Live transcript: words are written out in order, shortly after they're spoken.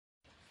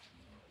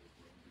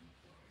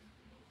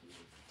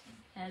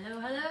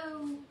Hello,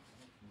 hello.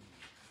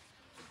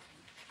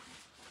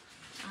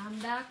 I'm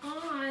back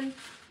on.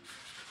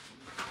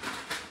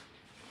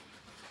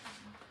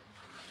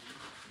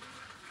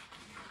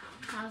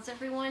 How's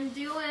everyone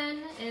doing?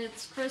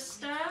 It's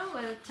Krista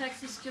with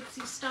Texas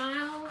Gypsy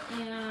Style,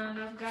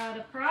 and I've got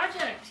a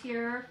project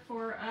here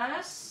for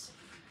us.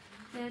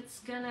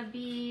 It's gonna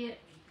be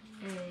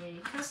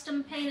a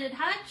custom painted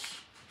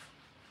hutch.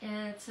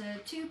 It's a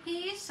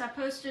two-piece. I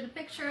posted a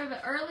picture of it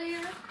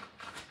earlier,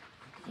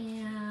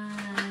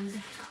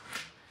 and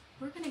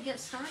we're gonna get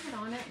started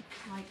on it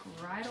like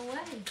right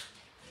away.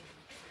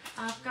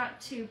 I've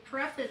got to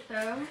prep it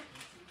though.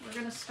 We're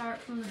gonna start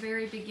from the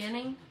very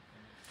beginning,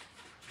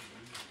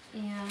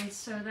 and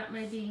so that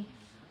may be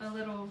a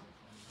little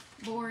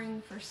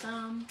boring for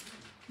some,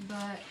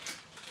 but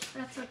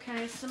that's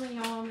okay. Some of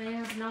y'all may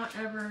have not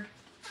ever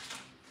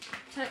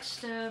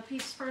touched a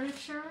piece of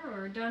furniture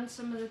or done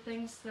some of the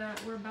things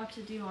that we're about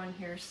to do on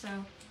here, so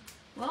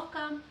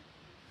welcome.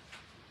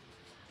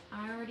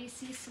 I already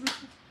see some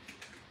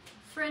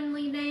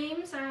friendly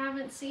names I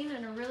haven't seen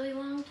in a really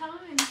long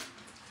time.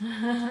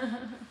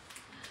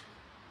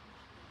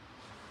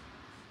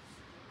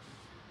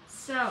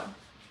 So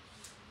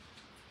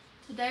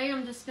today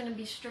I'm just going to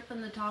be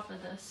stripping the top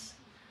of this.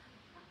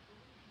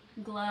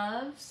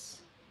 Gloves.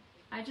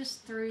 I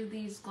just threw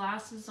these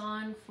glasses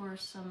on for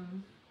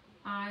some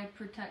eye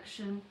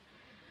protection,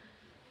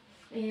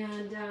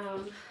 and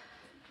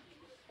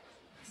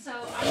so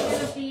I'm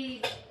going to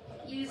be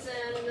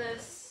using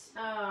this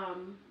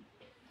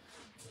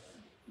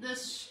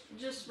this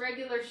just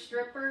regular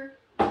stripper,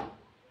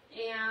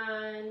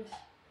 and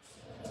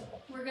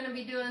we're going to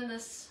be doing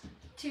this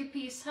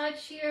two-piece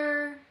hutch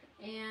here,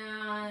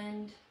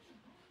 and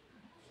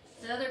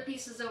the other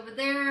pieces over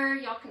there.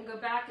 Y'all can go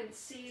back and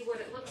see what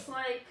it looks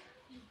like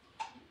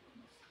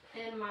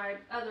in my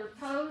other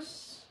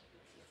posts.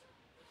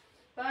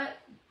 But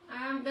I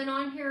haven't been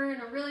on here in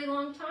a really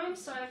long time,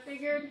 so I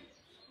figured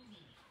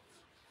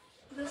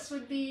this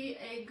would be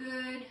a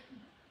good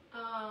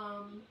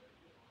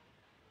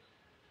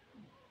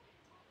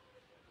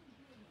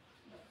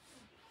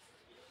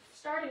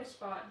starting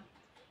spot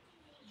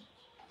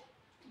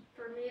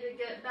for me to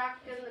get back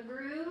in the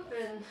groove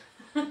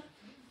and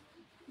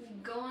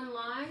going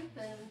live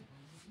and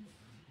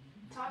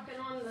talking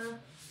on the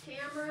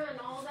camera and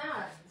all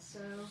that. So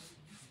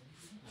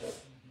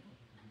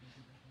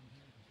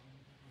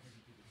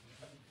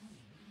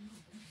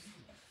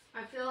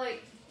I feel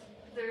like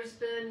there's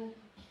been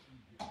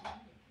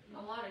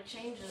a lot of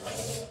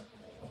changes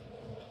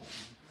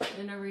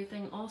and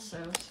everything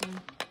also. So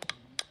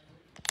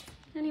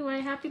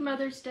anyway, happy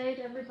Mother's Day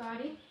to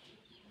everybody.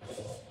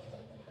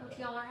 Hope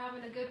y'all are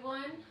having a good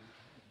one.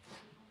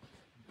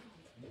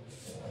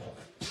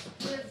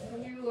 If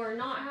you are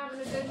not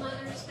having a good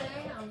Mother's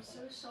Day, I'm so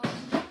sorry.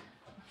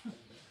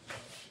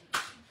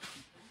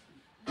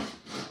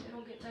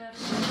 It'll get better.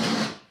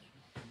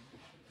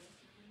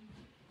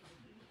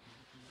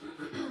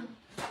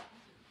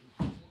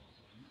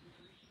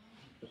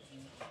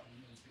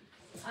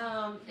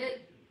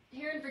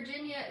 Here in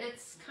Virginia,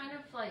 it's kind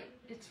of like,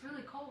 it's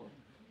really cold,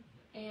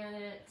 and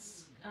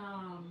it's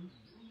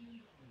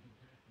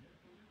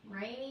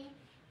rainy,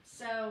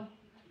 so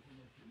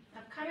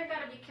I've kind of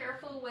got to be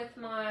careful with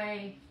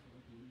my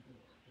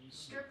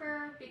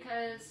stripper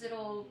because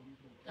it'll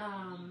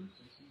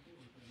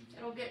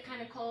get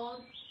kind of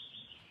cold.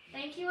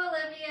 Thank you,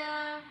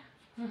 Olivia.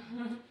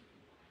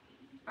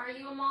 Are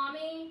you a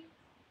mommy?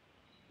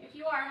 If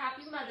you are,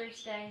 happy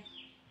Mother's Day.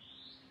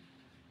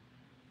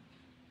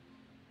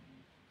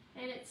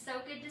 And it's so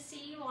good to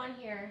see you on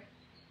here.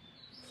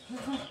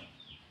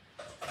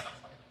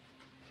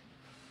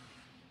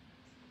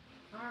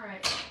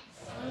 Alright,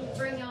 so I'm going to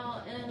bring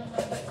y'all in a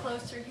little bit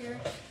closer here.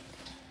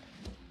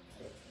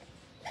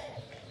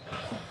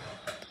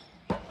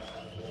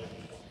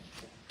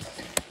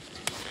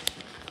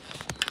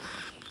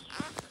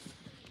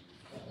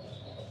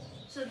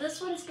 So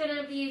this one's going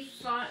to be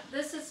fun.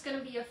 This is going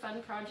to be a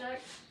fun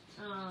project.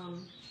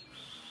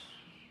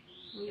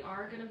 We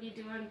are going to be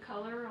doing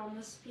color on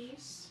this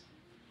piece.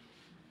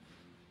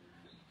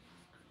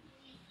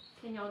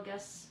 Can y'all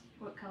guess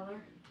what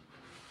color?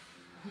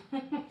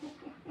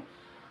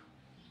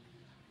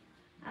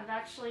 I've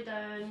actually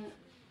done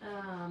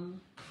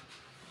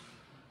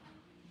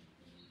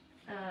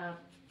a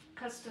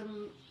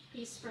custom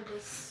piece for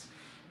this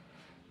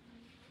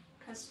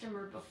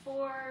customer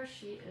before.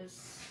 She is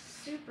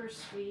super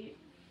sweet.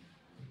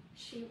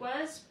 She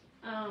was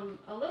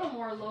a little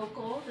more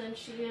local than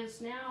she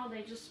is now.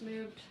 They just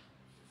moved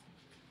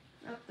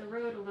up the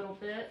road a little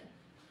bit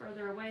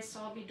further away, so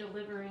I'll be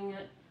delivering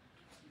it,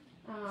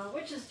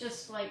 which is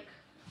just like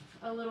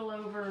a little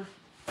over,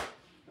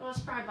 well,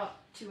 it's probably about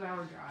a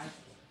 2-hour drive,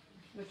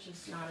 which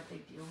is not a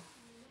big deal.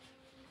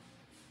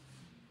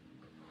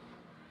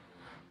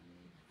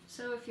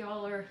 So if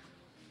y'all are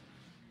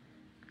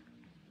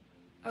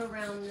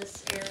around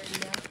this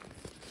area,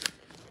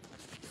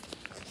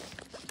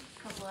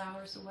 a couple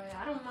hours away,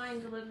 I don't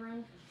mind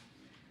delivering.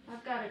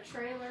 I've got a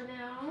trailer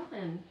now,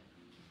 and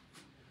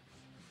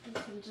you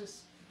can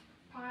just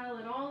pile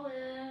it all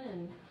in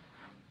and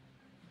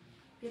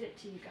get it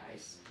to you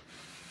guys.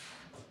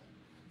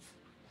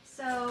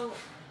 So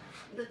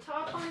the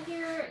top on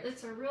here,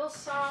 it's a real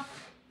soft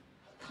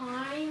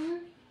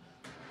pine,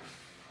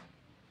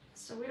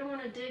 so we don't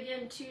want to dig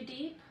in too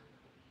deep.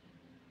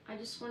 I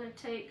just want to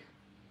take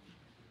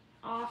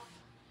off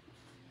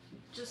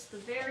just the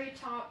very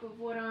top of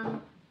what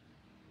I'm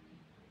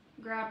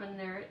grabbing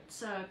there.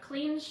 It's a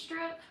clean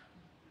strip.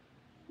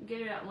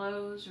 Get it at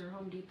Lowe's or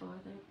Home Depot, I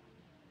think.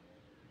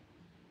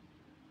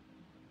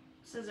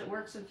 It says it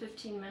works in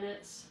 15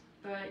 minutes,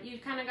 but you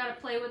kind of got to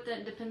play with it.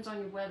 It depends on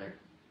your weather.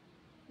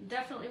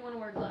 Definitely want to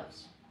wear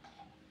gloves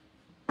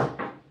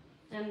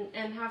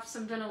and have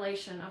some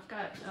ventilation. I've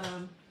got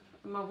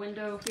my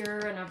window here,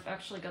 and I've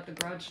actually got the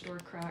garage door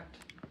cracked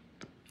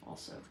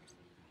also.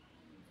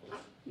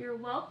 You're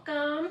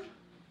welcome.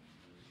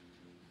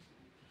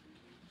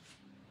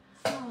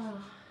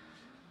 Oh.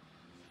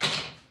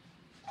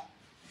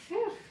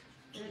 Whew.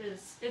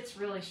 It's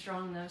really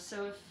strong though,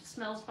 so if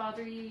smells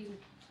bother you, you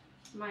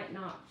might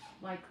not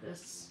like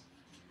this.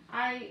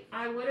 I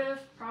would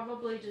have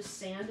probably just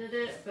sanded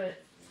it,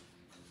 but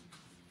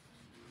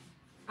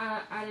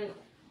I didn't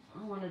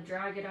want to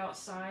drag it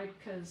outside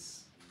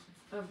because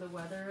of the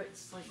weather.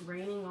 It's like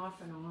raining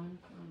off and on.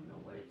 I don't know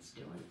what it's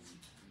doing. It's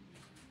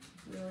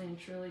really and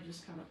truly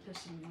just kind of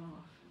pissing me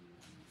off.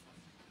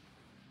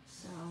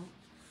 So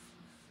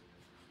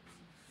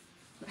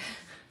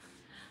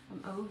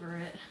I'm over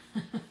it.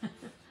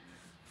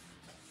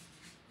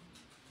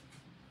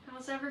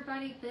 How's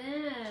everybody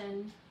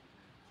been?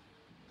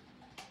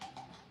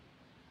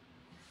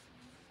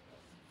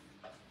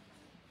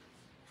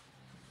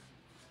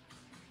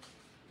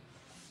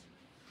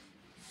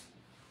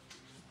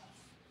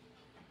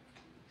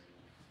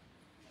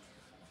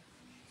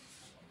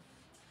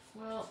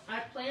 Well, I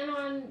plan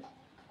on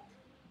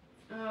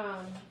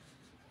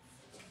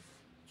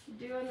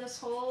doing this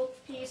whole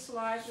piece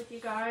live with you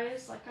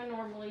guys like I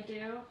normally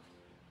do.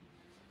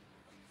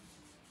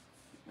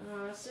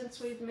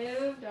 Since we've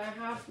moved, I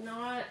have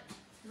not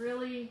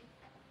really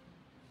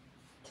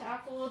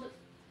tackled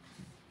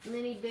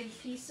many big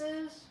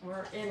pieces,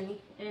 or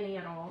any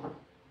at all.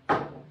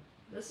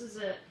 This is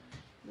it.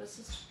 This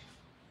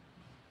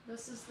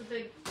is the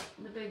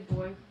big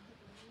boy.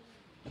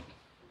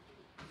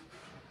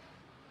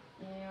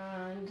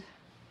 And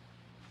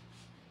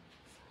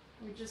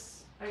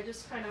I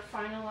just kind of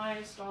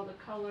finalized all the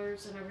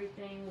colors and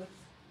everything with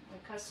my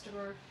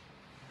customer.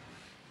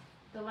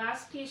 The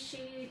last piece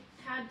she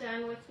had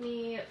done with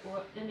me, it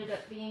ended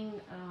up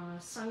being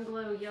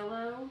Sunglow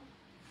Yellow.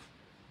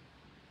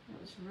 It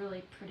was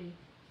really pretty.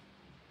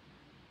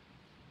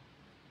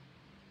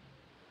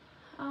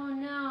 Oh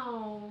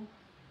no.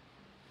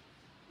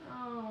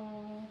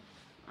 Oh,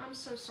 I'm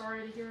so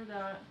sorry to hear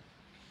that.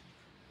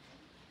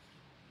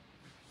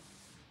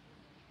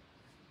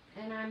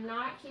 And I'm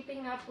not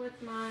keeping up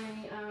with my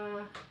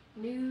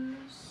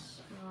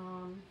news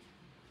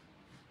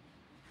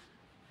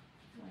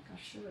like I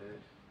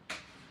should.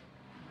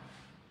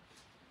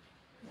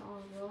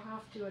 Y'all will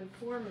have to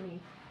inform me.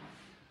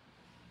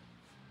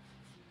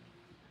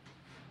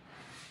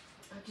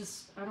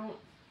 I don't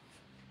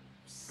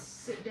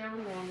sit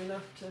down long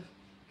enough to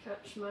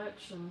catch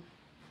much, and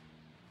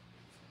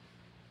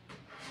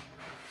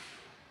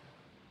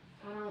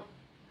I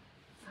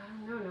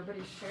don't know,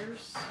 nobody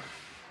shares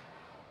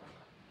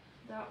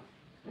that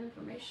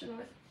information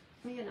with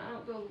me, and I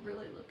don't go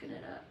really looking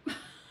it up.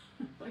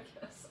 I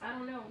guess. I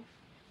don't know.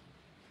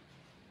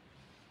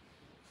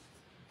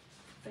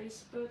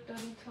 Facebook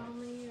doesn't tell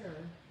me, or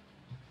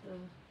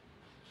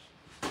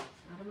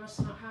I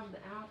must not have the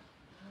app.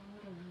 I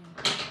don't know.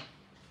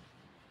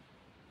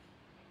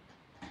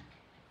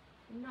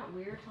 Isn't that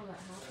weird how that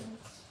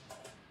happens?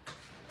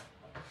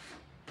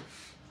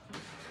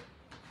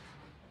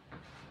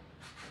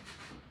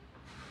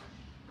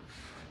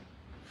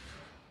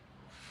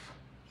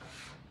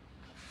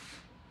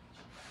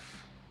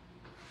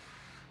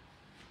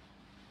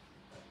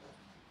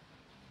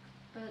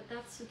 But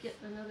that's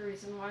another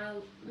reason why I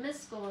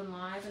miss going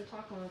live and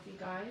talking with you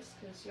guys,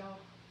 because y'all,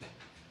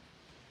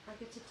 I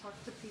get to talk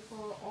to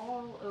people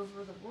all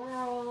over the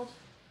world,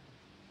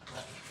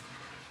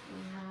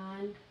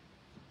 and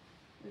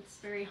it's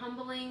very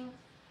humbling,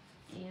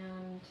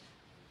 and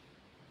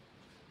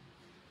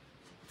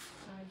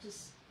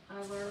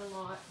I learn a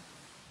lot,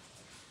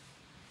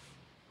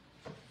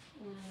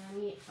 and I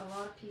meet a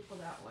lot of people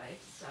that way,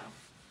 so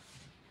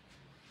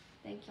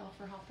thank y'all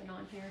for hopping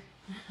on here.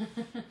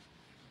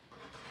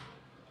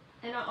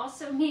 And I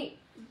also meet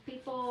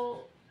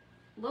people,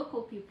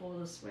 local people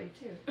this way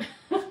too.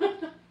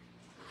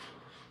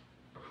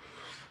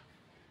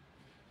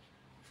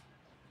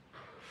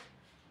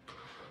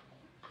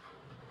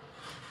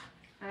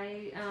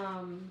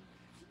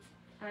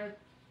 I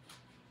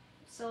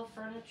sell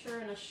furniture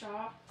in a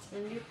shop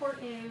in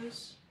Newport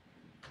News,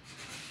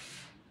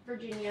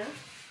 Virginia.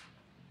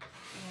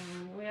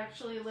 We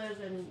actually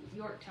live in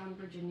Yorktown,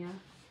 Virginia.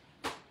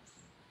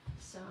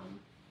 So,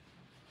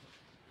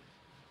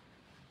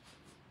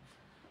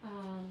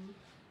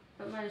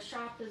 but my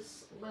shop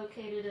is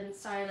located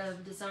inside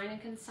of Design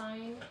and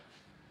Consign,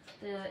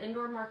 the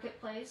indoor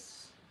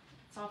marketplace.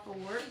 It's off of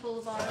Warwick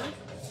Boulevard.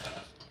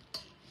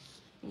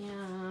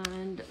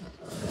 And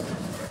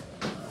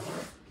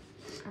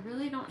I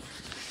really don't.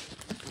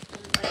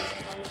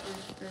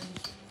 Everybody's been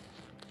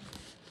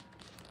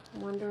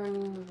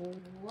wondering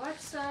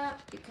what's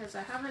up because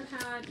I haven't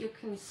had. You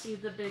can see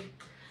the big.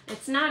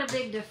 It's not a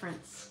big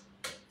difference.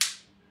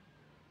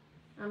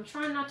 I'm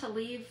trying not to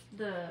leave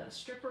the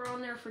stripper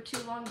on there for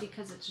too long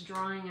because it's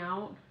drying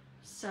out.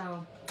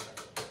 So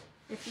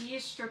if you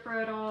use stripper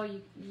at all,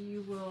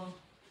 you will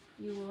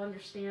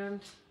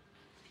understand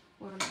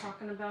what I'm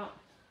talking about.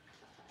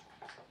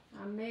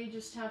 I may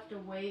just have to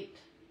wait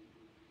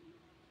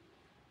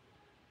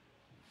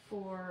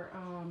for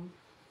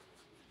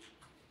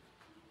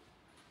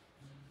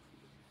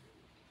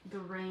the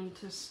rain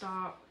to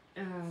stop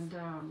and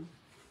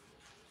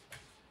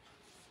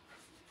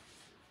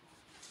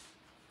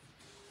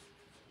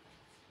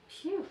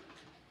phew.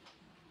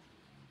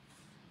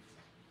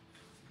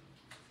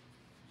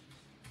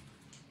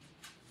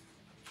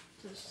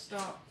 To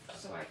stop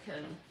so I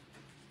can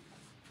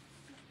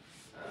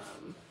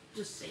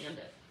just sand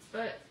it.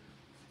 But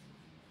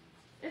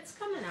it's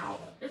coming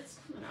out. It's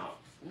coming out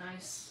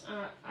nice.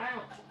 I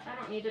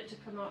don't need it to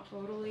come out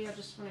totally. I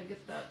just want to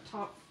get that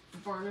top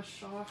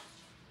varnish off.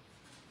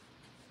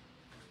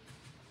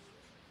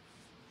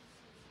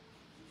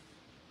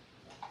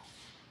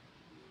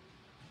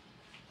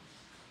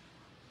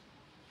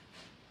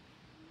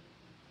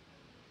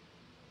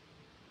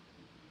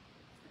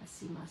 I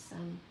see my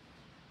son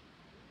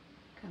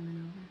coming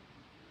over.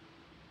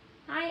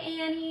 Hi,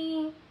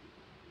 Annie.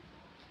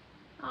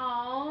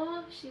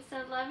 Oh, she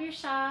said, love your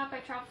shop. I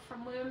traveled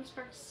from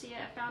Williamsburg to see it.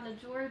 I found a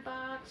jewelry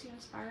box you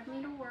inspired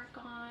me to work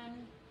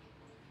on.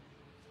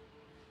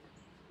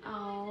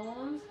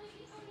 Oh.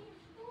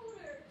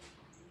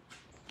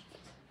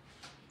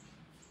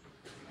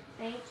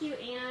 Thank you,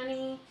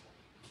 Annie.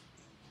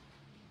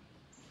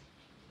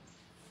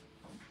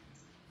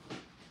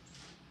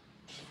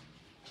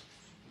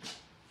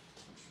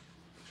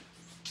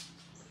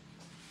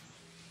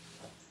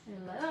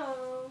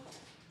 Hello.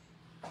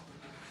 Are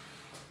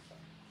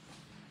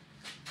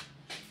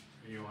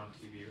you on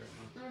TV right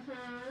now?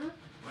 Mm-hmm.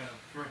 Well,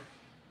 come here.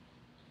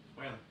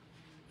 Well.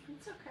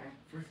 It's okay.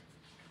 Come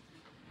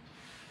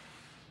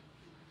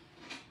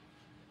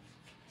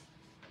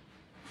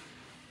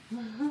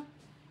here.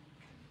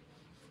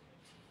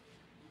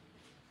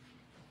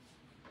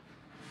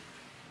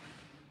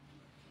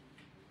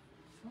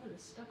 Oh,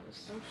 this stuff is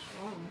so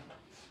strong.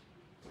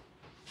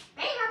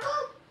 Hey, Marco!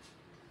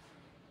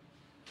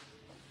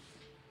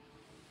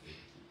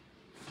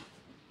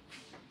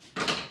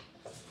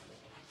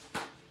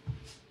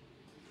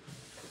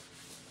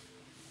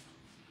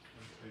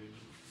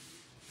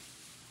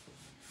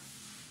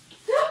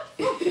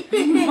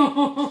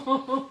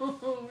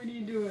 What are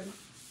you doing?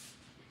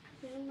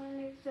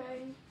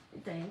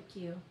 Thank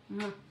you.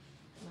 Love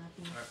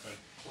you. Alright,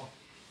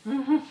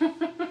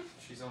 buddy.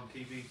 She's on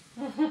TV.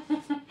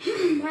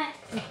 What?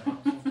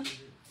 She's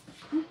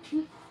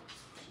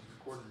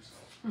recording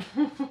herself.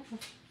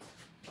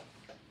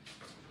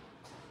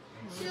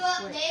 She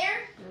up there?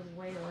 There's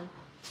Waylon.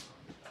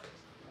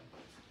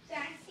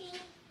 Sassy.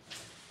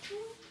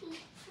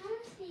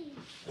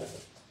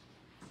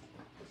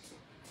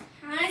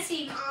 I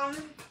see, Mom.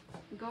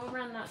 Go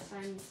around that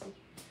side and see.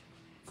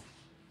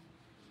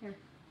 Here,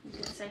 you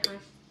can say hi.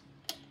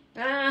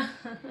 Ah.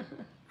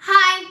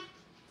 Hi.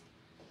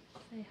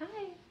 Say hi.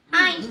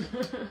 Hi.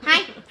 Hi.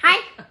 Hi.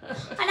 I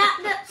thought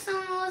that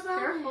someone was on.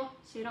 Careful,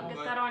 so you don't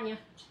get that on you.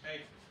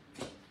 Hey.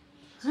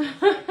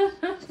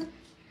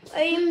 What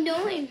are you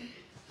doing?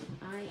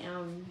 I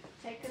am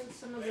taking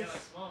some of this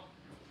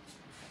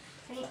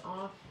paint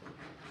off.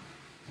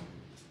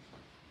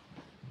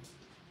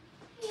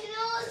 You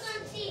know what's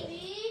on TV?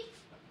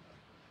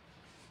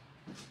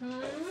 Hmm?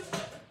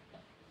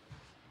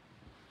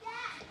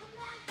 Dad, come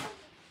back.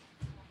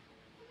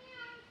 Come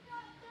here,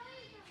 I'll tell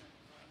you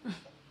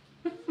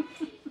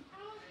something.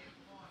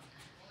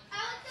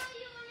 I'll tell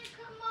you when you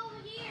come over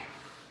here.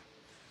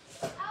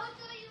 I'll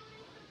tell you when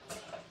you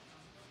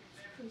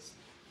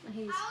come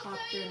here. He's I'll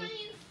popped tell you in when you.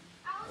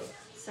 I'll tell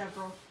you.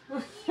 several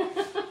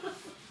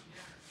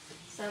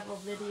several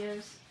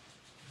videos.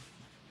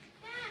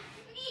 Dad,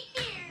 come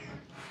here.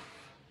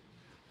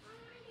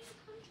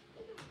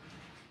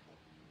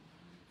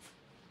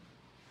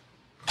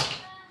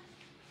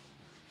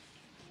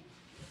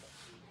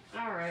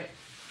 All right.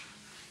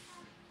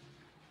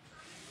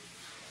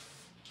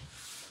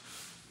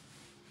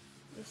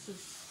 This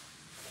is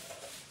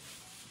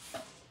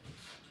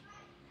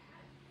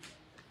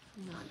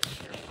I'm not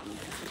sure if I'm gonna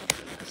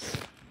do this.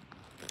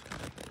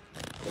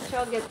 But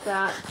y'all get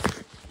that.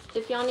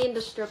 If y'all need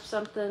to strip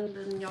something,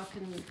 then y'all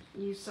can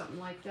use something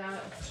like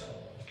that.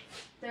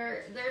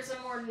 There's a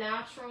more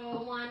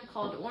natural one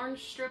called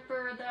Orange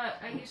Stripper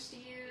that I used to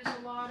use a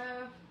lot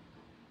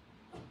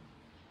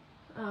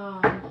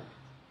of.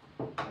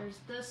 There's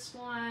this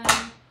one.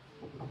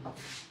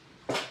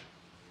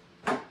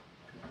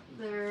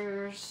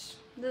 There's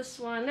this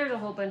one. There's a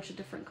whole bunch of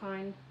different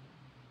kind.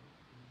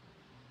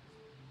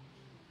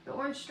 The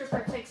orange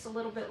stripper takes a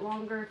little bit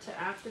longer to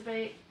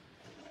activate,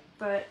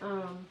 but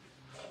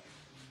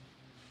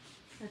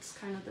it's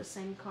kind of the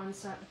same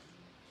concept.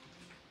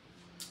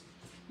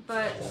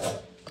 But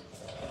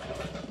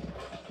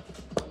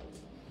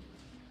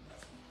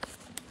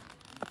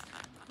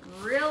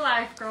real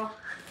life, girl.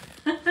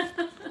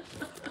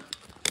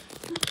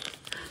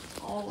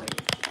 Always.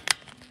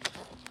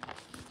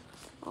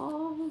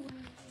 Always.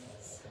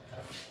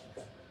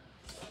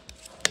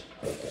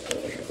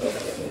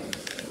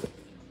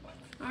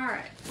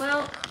 Alright,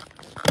 well,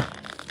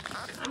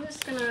 I'm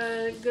just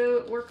gonna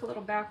go work a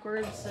little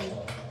backwards, and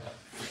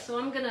so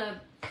I'm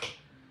gonna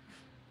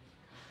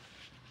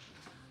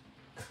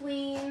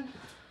clean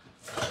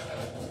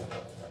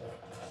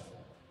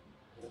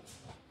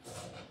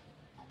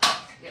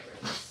get rid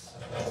of this.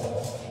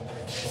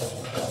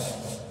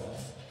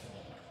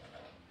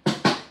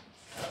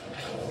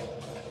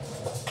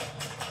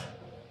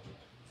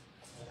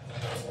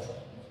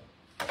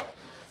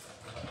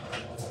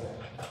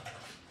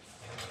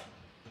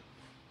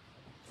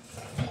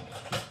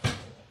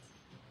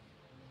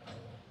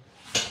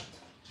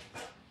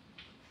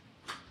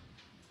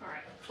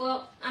 Alright,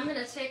 well, I'm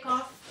gonna take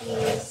off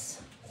these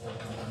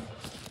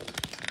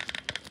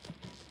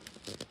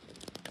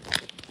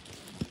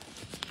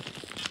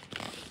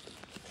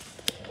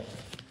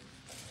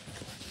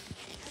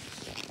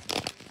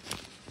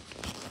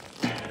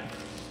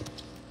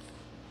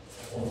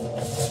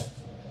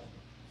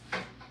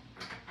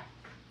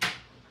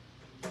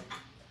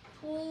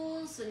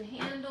pulls and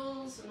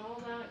handles and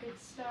all that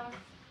good stuff.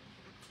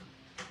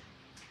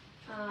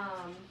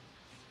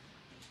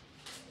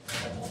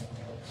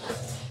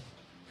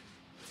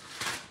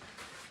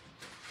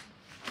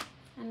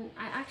 And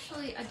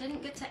I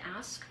didn't get to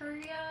ask her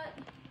yet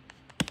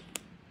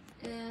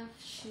if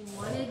she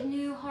wanted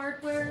new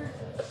hardware,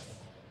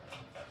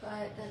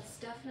 but that's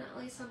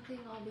definitely something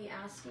I'll be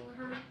asking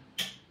her.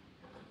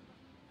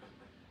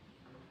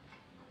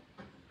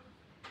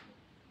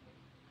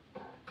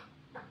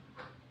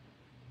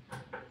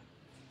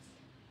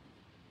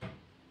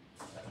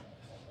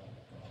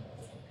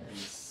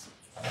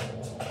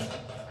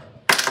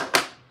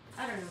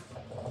 I don't know.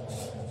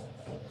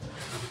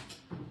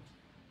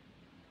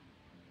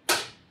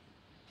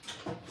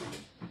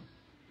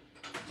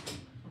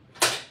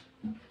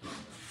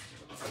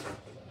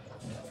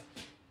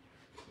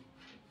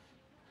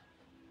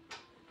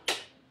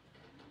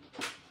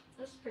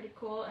 That's pretty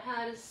cool. It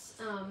has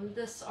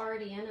this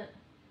already in it.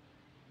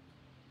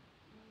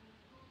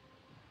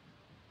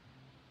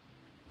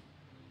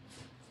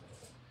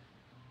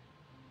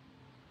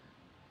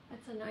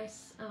 It's a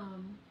nice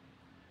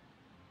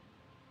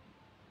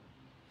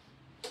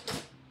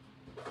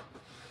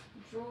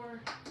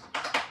drawer.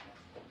 Gosh,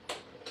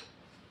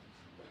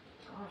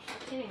 I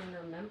can't even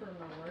remember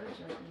my words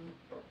right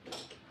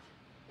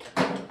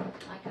now.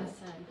 Like I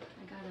said,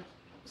 I gotta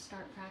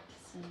start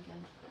practicing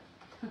again.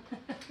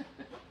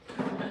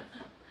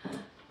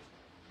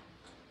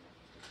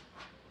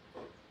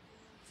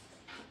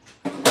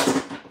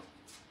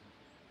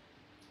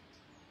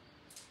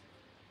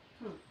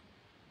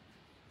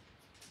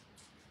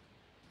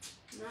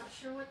 Not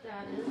sure what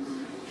that is.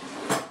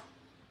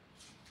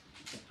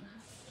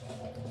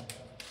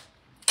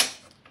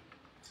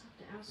 Have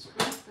to ask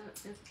her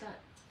if that's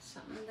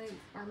something they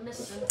are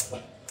missing.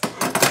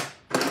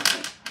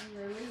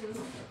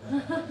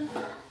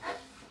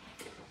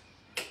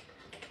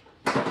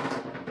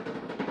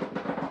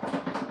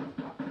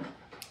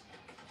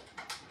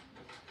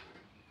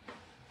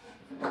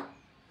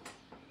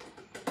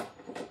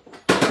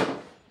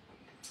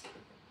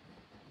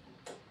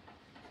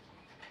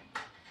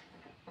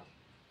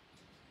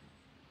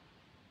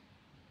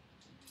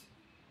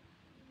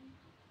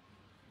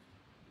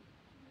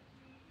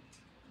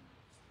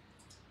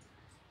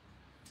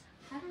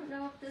 I don't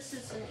know if this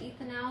is an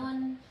Ethan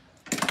Allen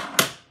or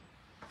not.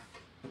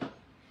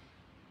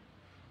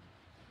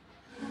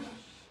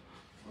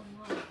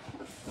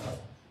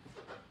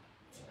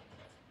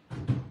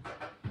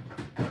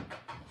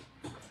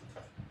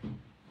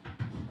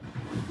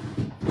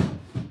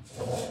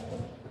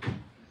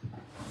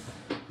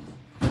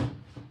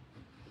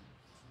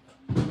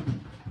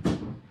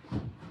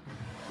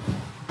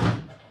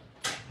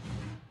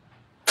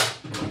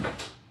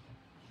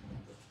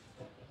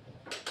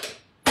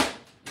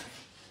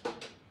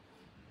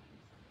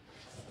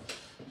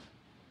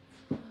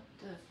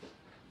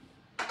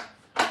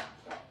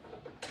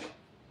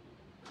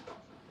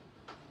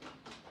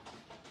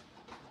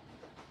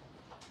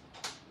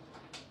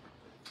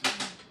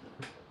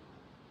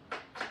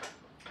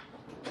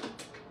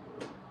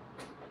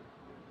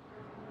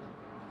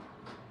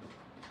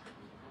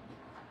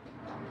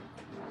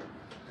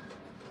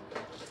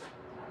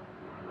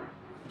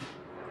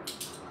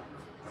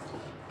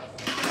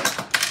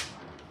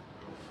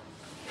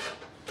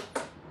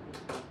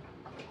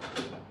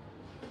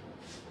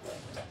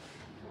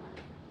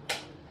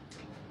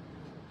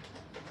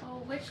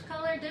 Which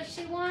color does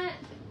she want?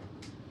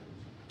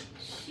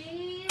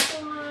 She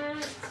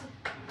wants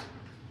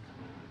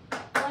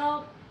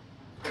Well,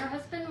 her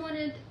husband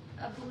wanted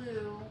a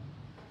blue,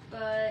 but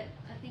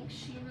I think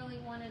she really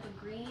wanted a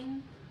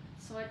green.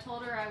 So I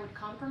told her I would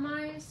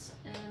compromise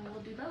and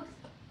we'll do both.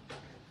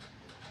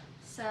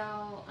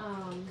 So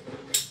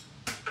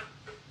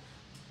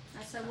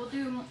I said we'll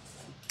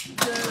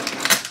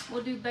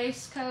do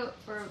base coat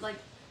or like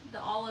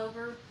the all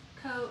over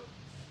coat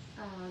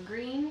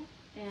green,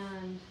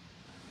 and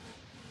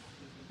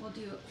we'll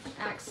do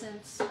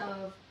accents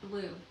of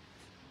blue,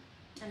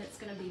 and it's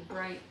going to be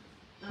bright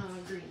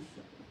green.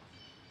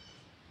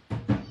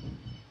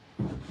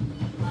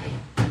 Like,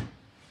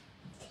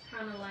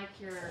 kind of like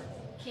your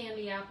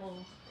candy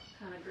apple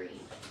kind of green.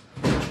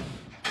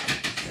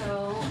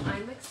 So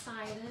I'm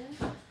excited.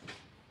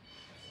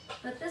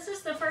 But this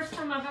is the first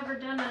time I've ever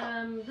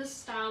done this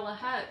style of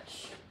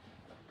hutch.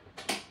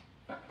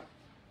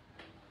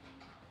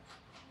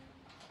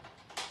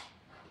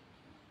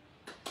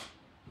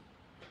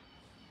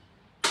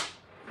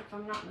 If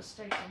I'm not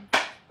mistaken.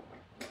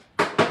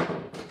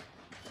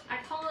 I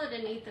call it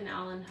an Ethan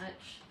Allen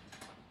hutch.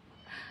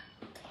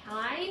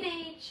 Hi,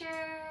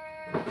 nature.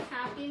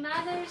 Happy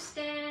Mother's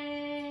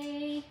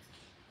Day.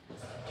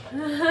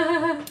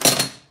 I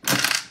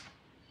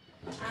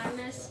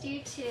missed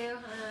you too,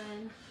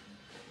 hon.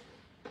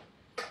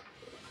 I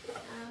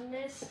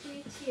missed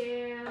you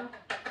too.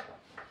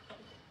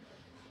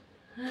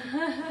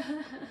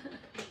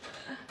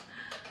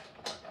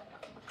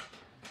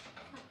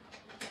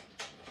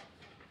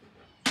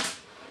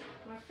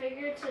 I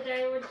figured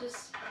today would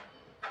just,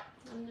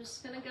 I'm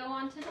just gonna go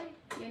on today,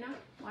 you know?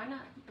 Why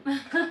not?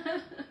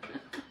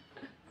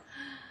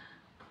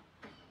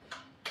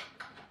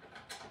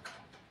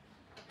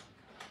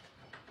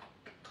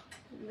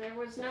 There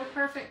was no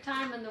perfect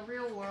time in the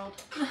real world.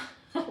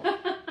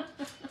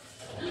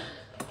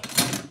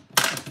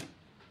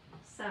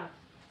 So,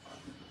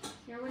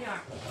 here we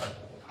are.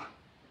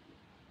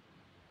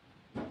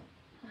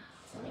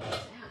 What is that?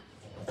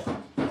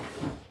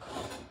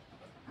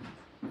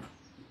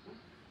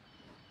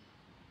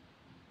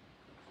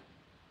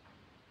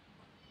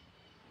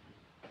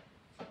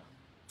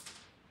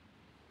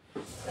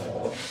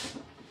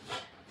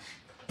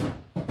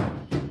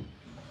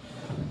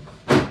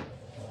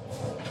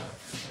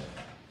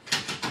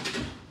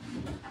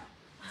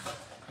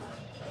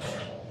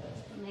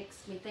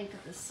 Makes me think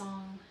of the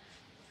song.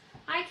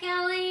 Hi,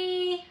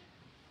 Kelly.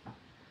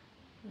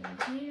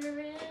 We're here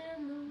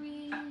in the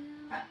real world.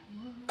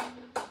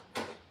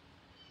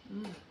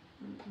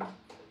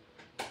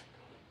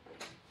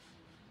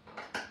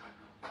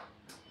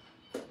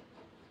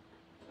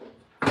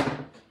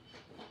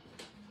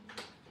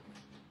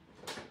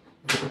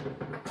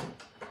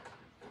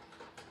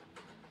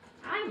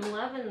 I'm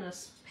loving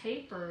this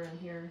paper in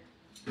here.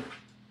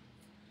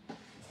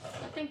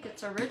 I think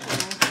it's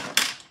original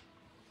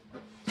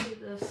to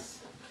this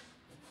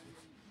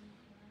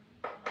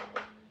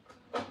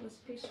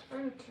piece of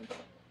furniture.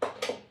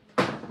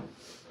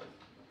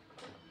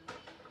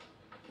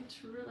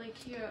 It's really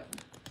cute. I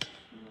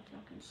don't know if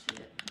y'all can see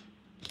it.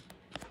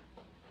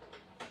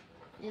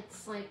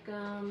 It's like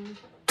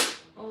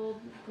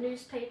old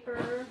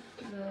newspaper,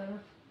 the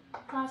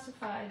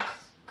classifieds.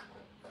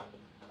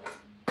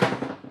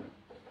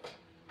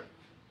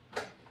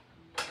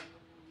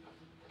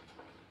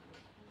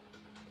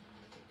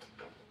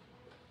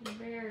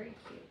 Very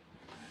cute.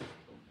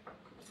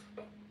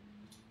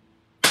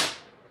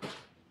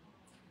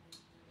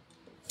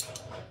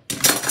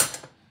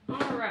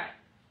 All right.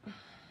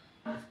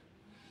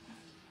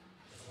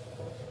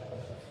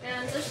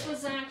 And this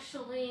was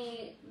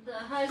actually the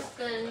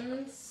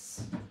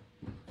husband's,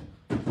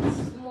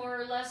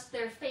 more or less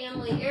their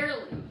family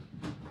heirloom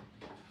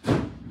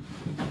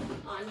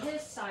on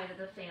his side of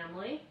the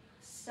family.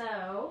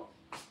 So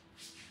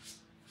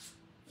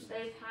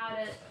they've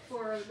had it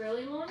for a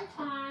really long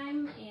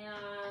time,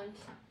 and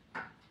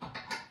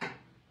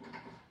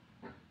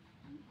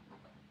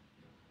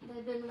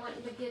they've been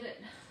wanting to get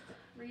it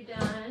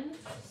redone.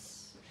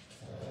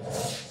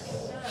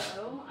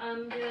 So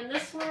I'm doing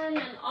this one,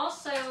 and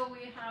also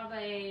we have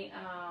a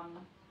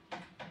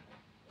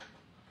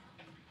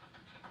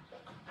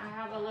I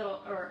have a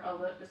little, or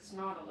it's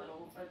not a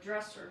little, a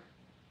dresser.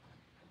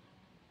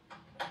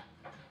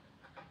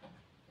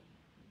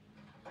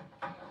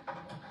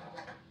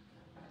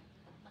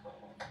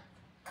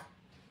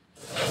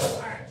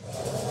 Alright.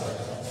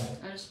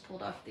 I just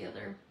pulled off the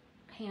other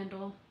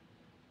handle.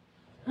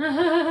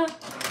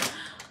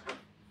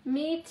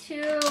 Me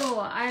too.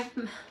 Like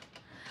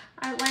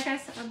I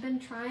said, I've been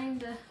trying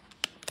to,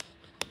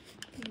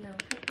 you know,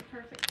 pick the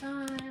perfect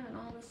time and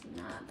all this and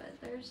that, but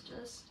there's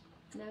just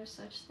no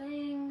such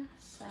thing.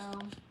 So,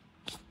 gonna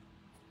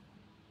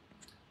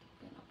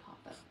pop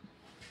up.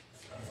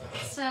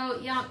 So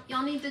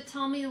y'all need to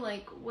tell me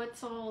like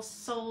what's all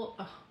sold.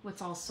 Oh,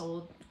 what's all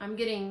sold? I'm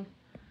getting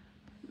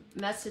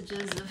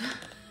messages of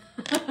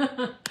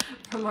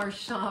from our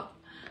shop.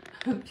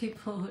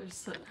 People are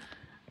so,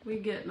 we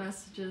get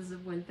messages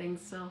of when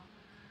things sell.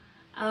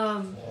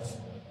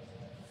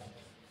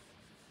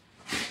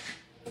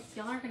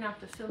 Y'all are gonna have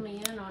to fill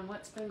me in on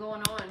what's been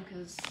going on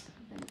because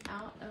I've been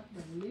out of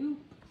the loop.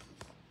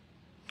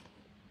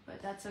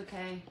 but that's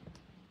okay.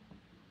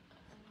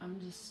 I'm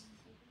just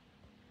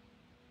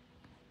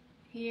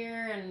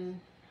here and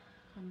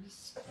I'm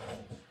just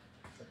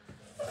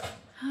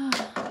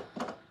gonna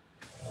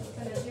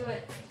do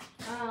it.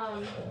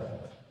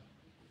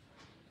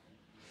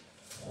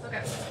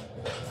 Okay.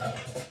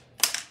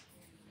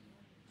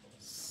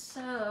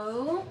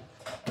 So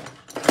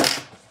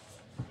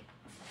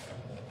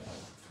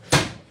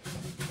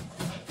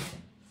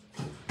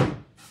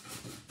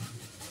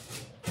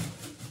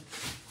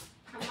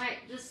I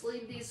might just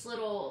leave these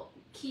little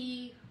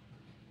key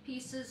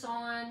pieces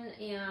on,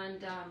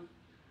 and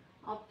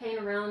I'll paint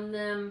around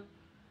them,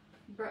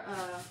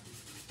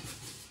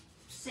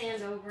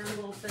 sand over a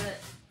little bit,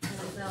 and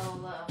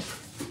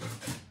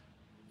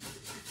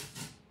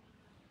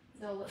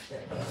they'll look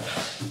good.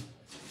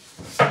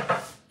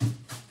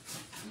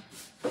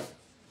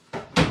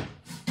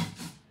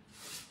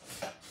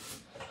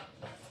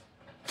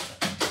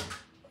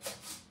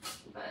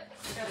 But I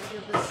gotta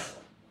give this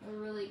a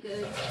really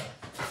good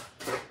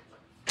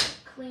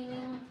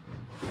cleaning.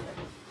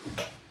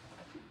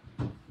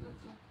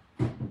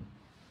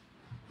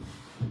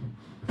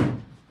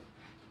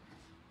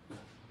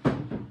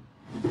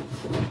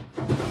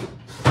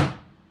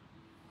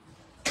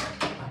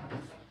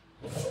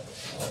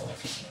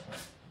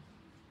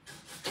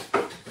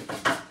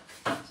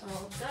 It's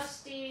all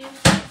dusty.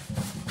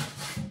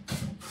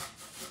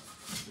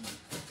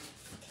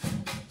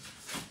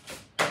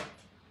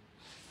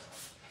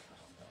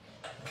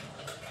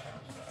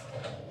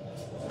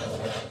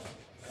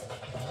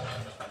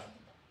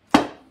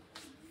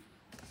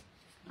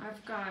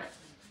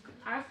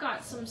 I've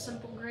got some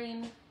simple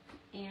green,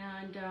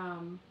 and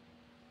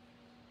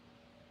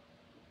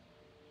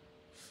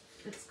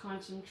it's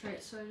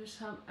concentrate, so I just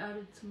have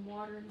added some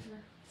water in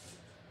here.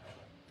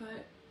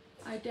 But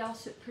I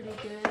douse it pretty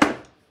good.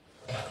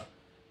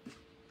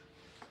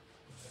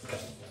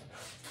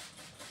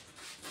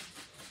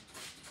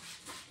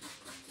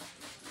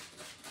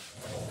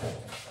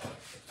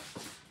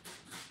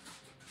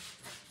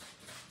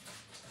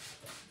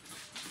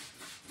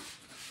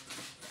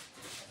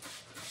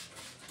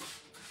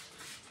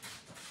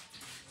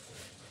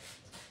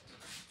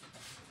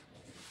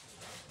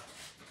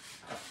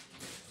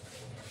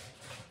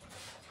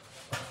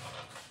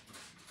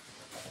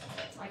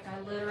 Like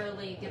I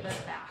literally give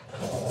it back.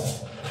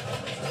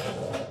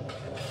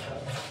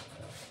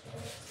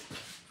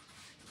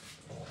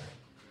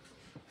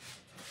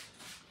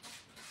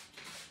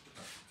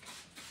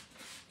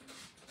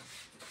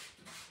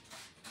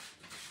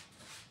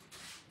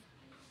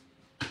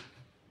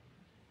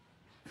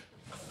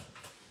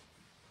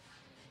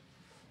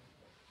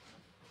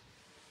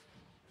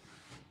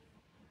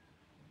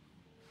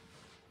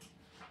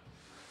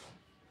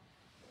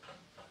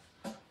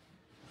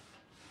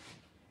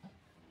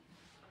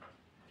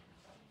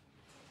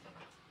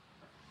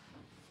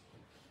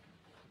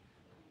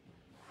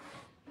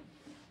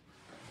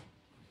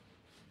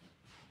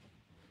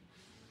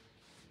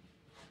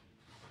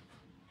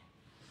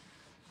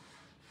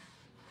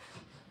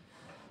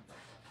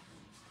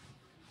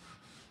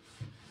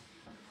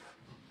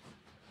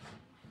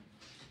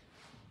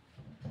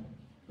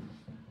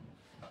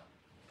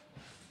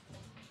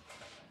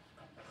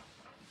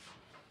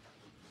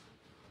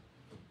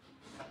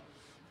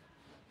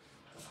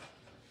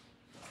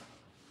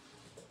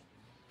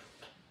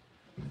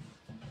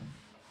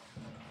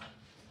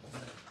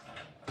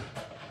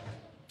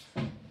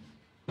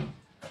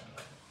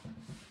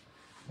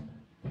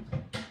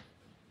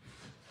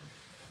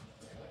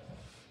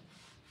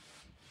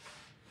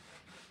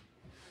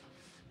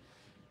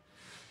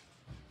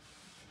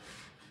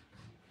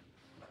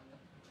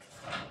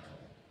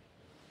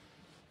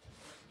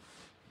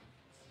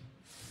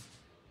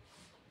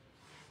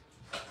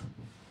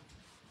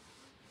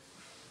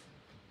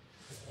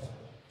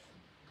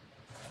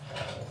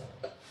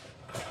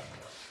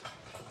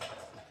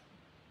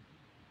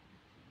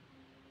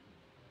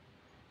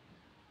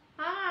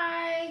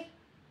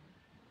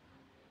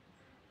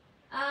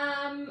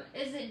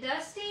 Is it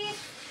dusty?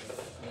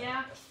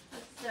 Yeah,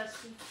 it's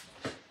dusty.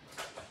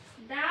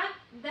 That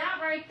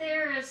right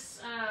there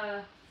is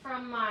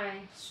from my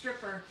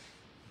stripper.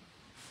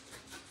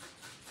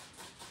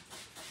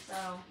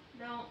 So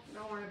don't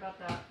worry about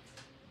that.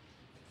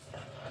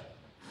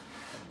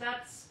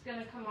 That's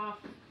gonna come off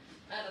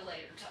at a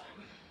later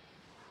time.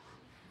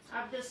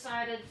 I've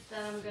decided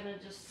that I'm gonna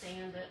just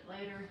sand it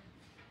later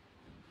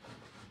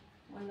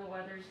when the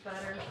weather's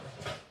better.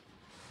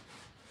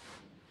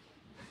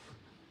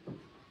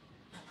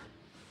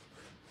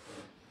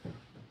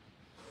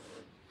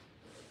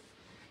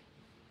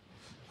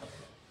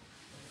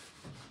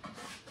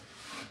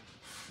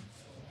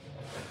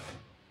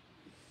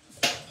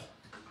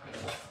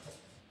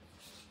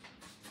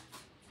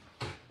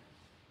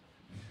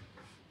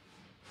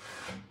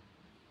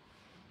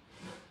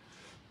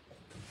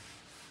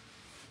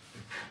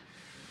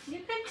 You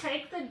can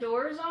take the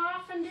doors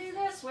off and do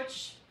this,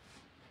 which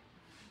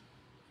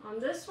on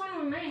this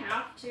one we may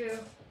have to.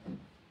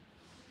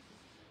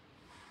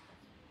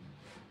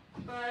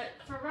 But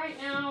for right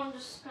now, I'm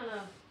just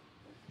gonna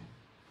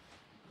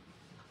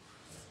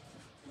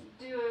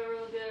do a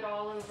real good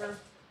all over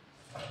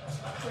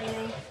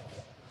cleaning.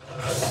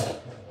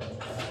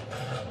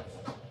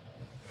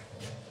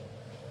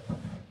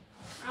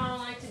 I don't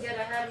like to get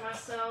ahead of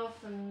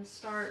myself and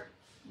start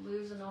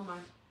losing all my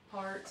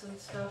parts and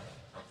stuff.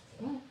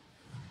 Ooh.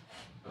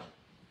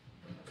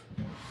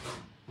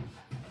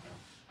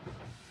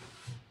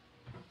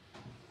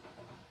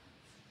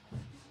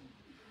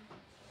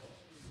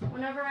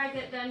 Whenever I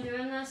get done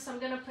doing this, I'm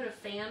going to put a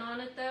fan on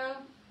it though.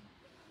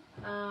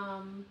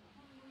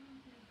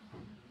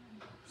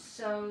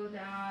 So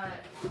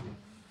that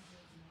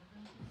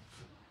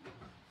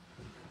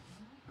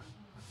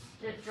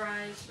it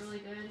dries really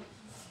good.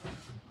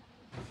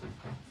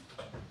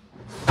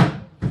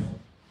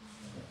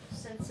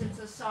 Since it's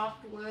a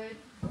soft wood.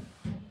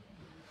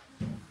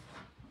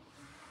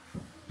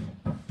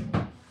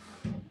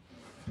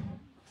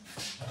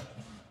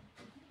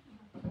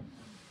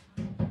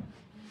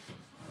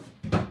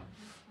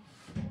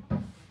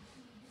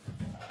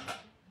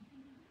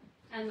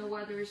 And the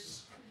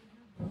weather's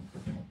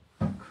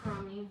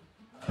crummy.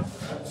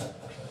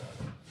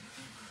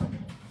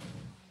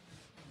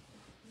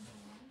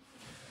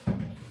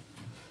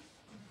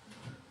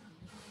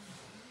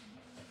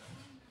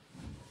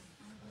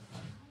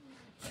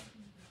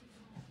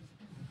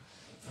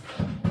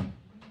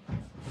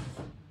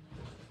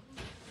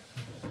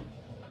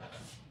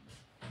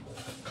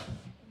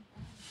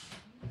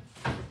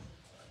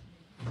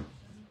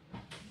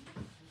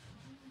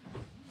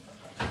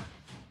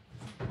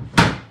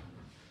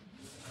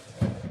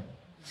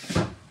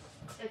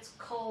 It's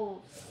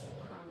cold,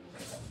 crummy.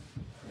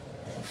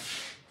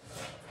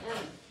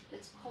 And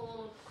it's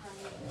cold, crummy.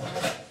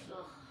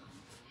 Ugh,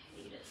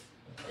 hate it.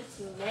 It's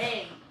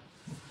May.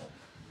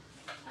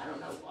 I don't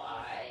know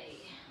why.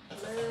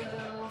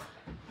 Hello.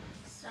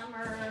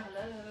 Summer,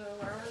 hello,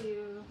 where are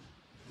you?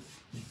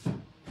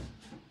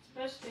 It's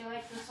supposed to be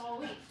like this all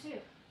week,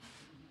 too.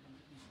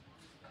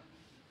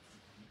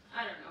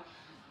 I don't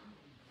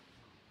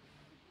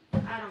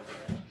know. I don't get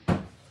it.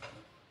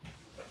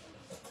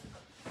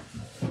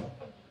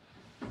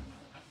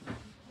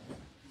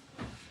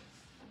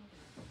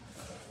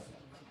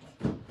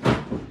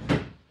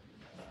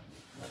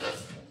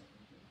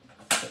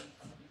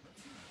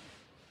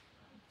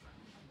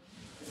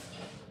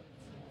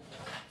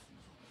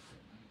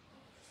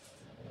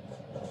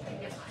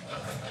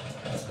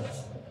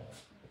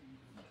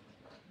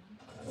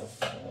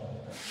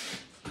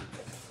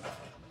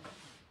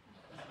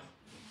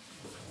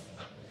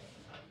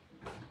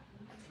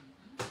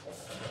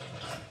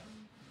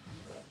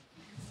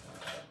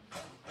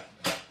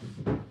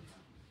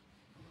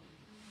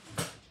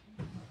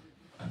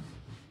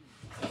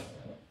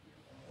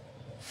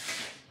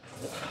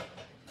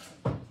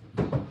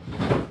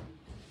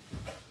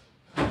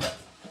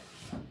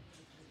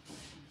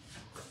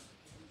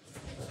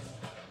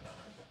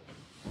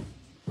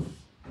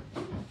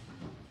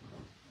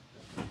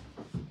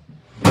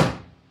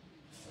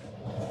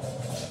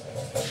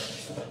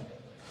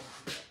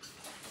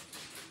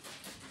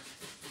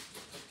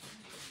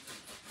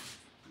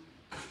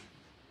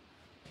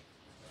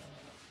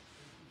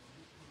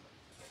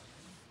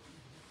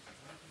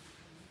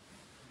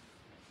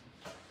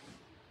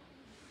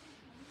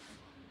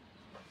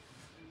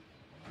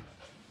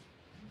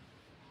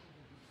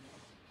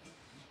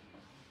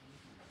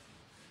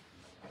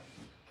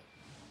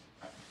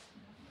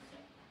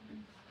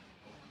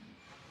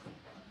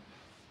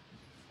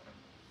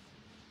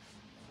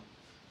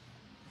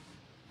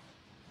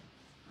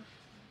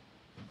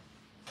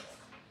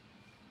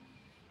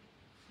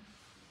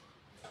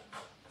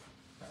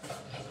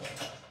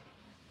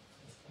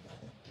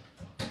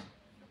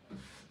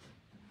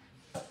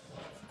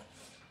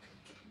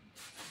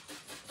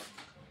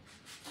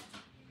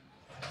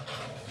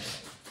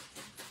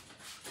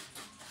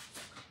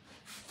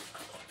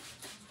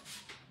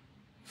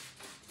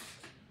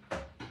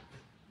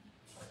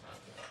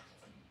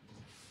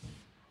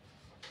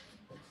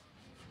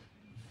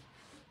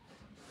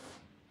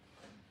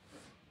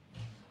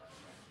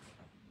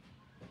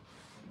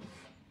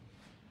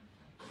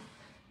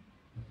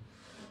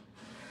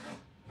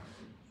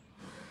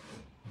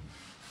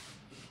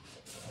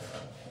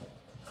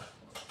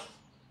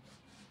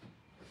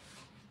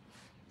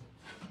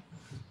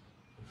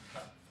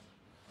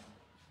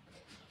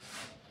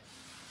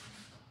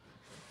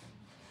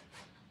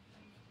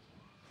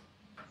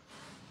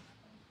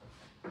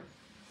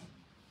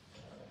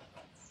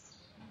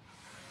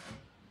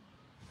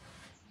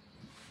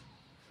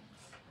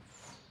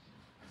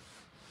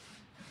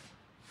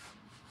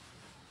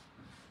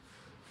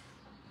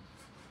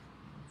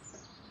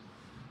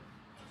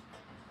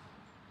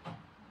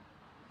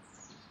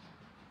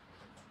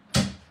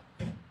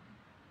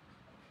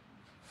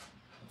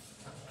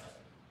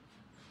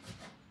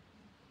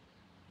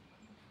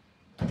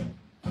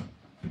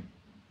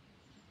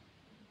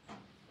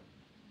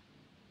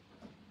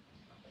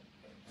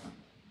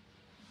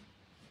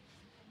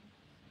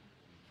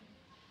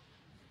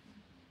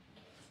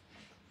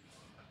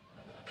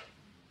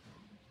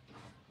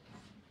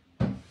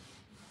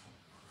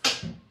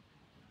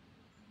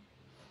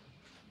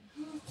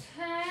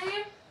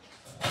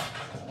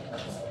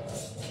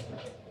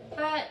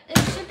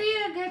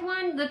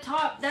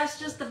 top, that's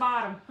just the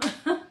bottom.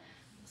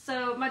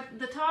 So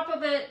the top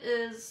of it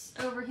is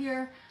over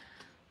here.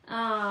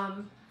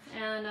 And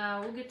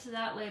we'll get to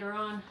that later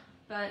on.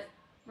 But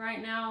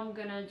right now I'm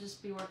gonna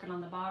just be working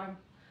on the bottom.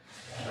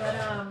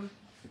 But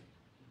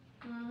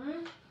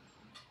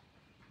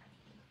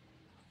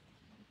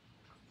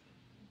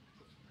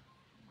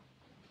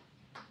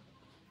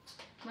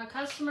my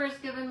customer's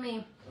given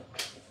me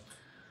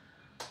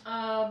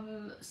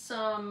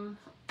some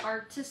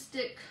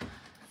artistic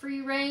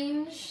free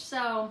range,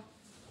 so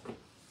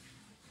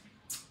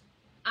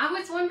I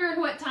was wondering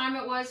what time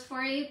it was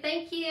for you.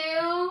 Thank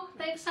you.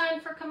 Thanks, hon,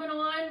 for coming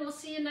on. We'll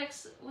see you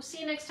next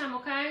time,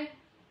 okay?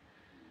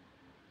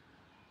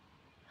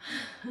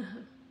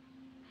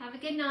 Have a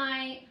good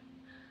night.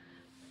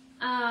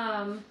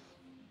 I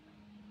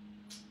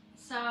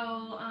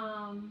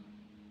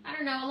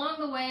don't know, along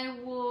the way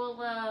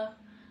we'll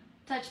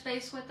touch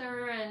base with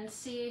her and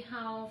see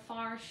how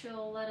far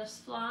she'll let us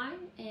fly,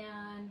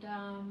 and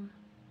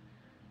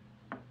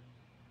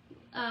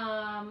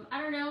I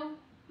don't know.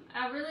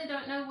 I really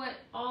don't know what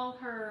all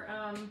her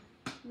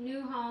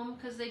new home,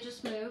 because they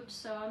just moved,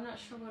 so I'm not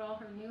sure what all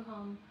her new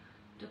home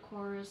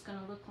decor is going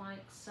to look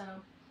like. So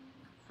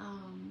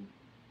I'm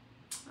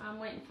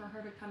waiting for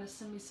her to kind of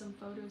send me some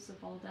photos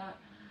of all that.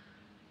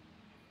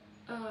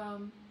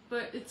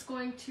 But it's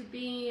going to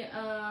be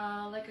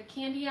like a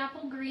candy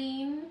apple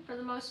green for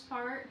the most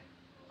part.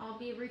 I'll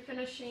be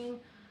refinishing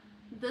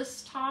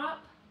this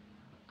top.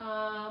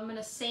 I'm going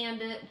to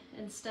sand it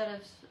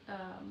instead of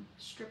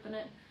stripping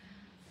it,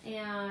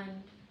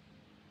 and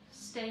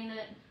stain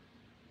it.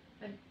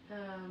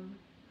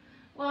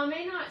 Well, I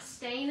may not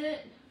stain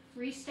it,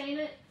 restain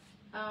it.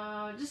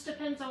 Just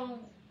depends on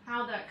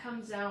how that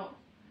comes out.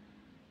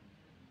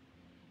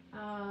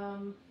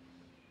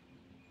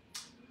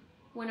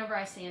 Whenever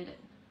I sand it.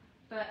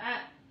 But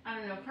I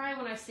don't know,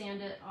 probably when I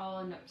sand it, I'll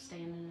end up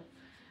staining it,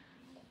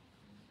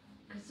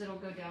 because it'll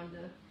go down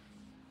to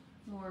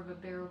more of a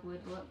bare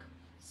wood look.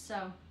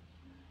 So,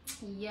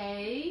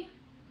 yay.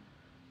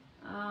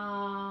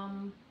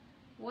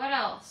 What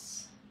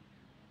else?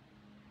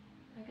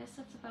 I guess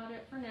that's about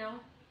it for now.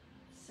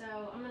 So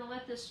I'm going to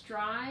let this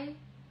dry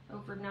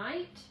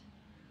overnight,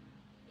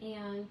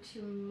 and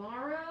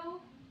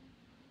tomorrow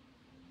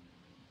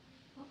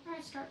I'll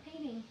probably start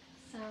painting.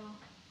 So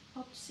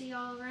hope to see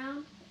y'all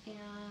around,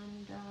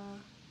 and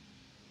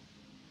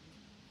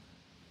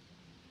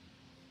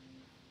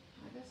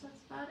I guess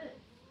that's about it.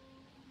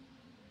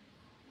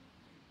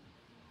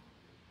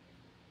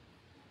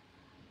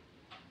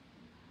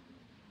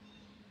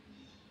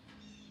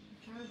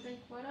 I'm trying to think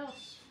what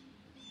else.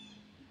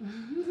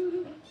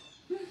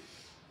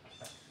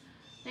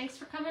 Thanks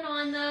for coming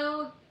on,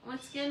 though.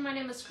 Once again, my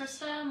name is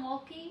Krista. I'm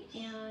Wolke,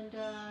 and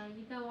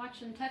you've been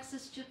watching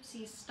Texas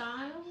Gypsy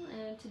Style.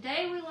 And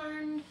today we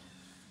learned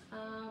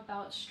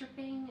about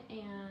stripping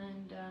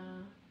and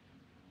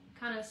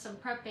kind of some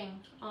prepping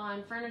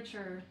on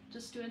furniture,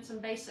 just doing some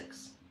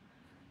basics.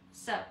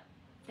 So,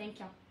 thank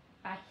y'all.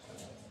 Bye.